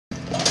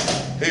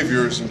Hey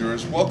viewers and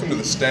doers, welcome to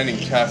the standing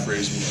calf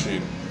raise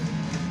machine,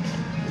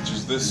 which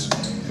is this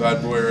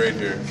bad boy right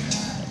here.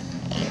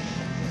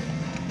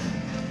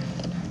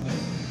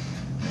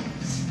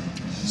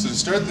 So to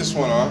start this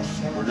one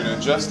off, we're going to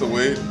adjust the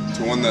weight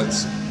to one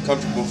that's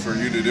comfortable for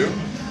you to do.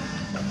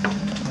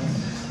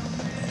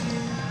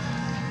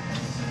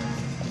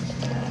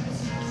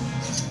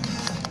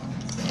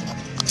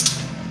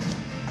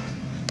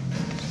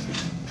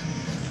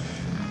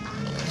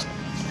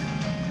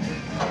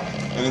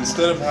 And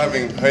instead of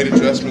having height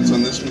adjustments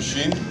on this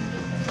machine,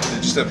 they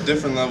just have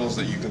different levels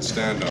that you can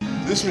stand on.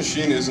 This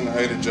machine isn't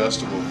height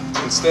adjustable.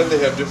 Instead, they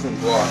have different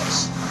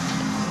blocks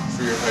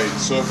for your height.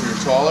 So if you're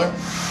taller,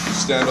 you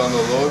stand on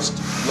the lowest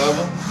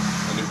level,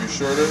 and if you're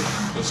shorter,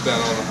 you'll stand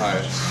on the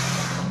highest.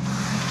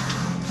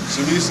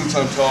 So me, since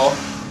I'm tall,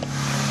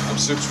 I'm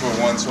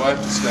 6'1", so I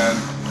have to stand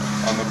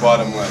on the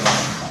bottom level.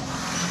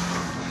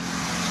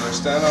 So I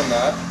stand on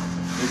that.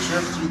 Make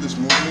sure through this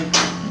movement,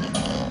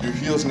 your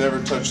heels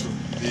never touch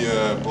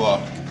the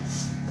block.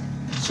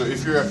 So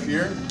if you're up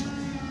here,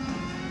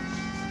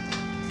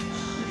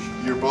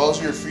 your balls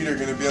of your feet are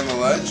going to be on the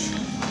ledge,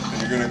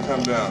 and you're going to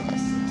come down.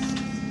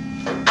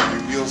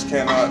 Your heels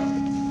cannot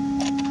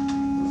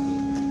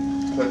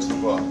touch the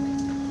block.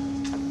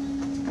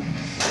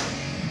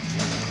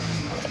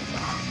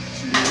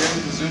 So you get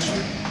in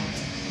position,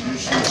 you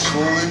should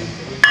slowly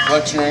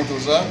flex your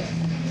ankles up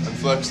and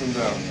flex them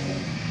down.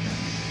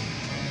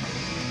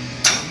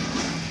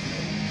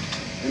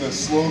 In a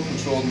slow,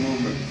 controlled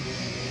movement.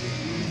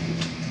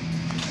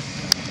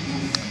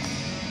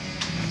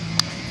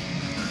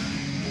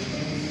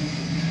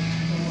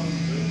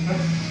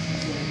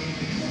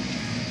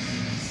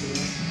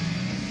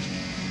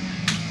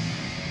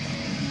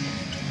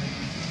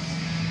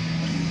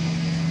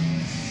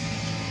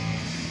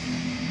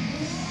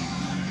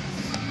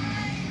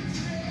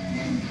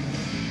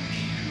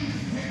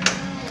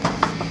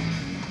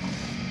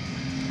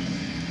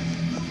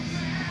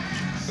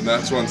 And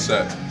that's one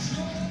set.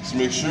 So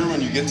make sure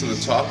when you get to the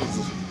top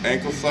of the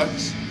ankle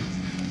flex,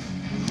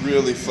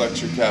 really flex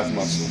your calf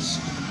muscles.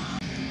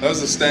 That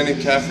was the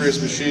standing calf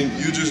raise machine.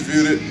 You just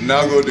viewed it,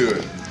 now go do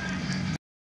it.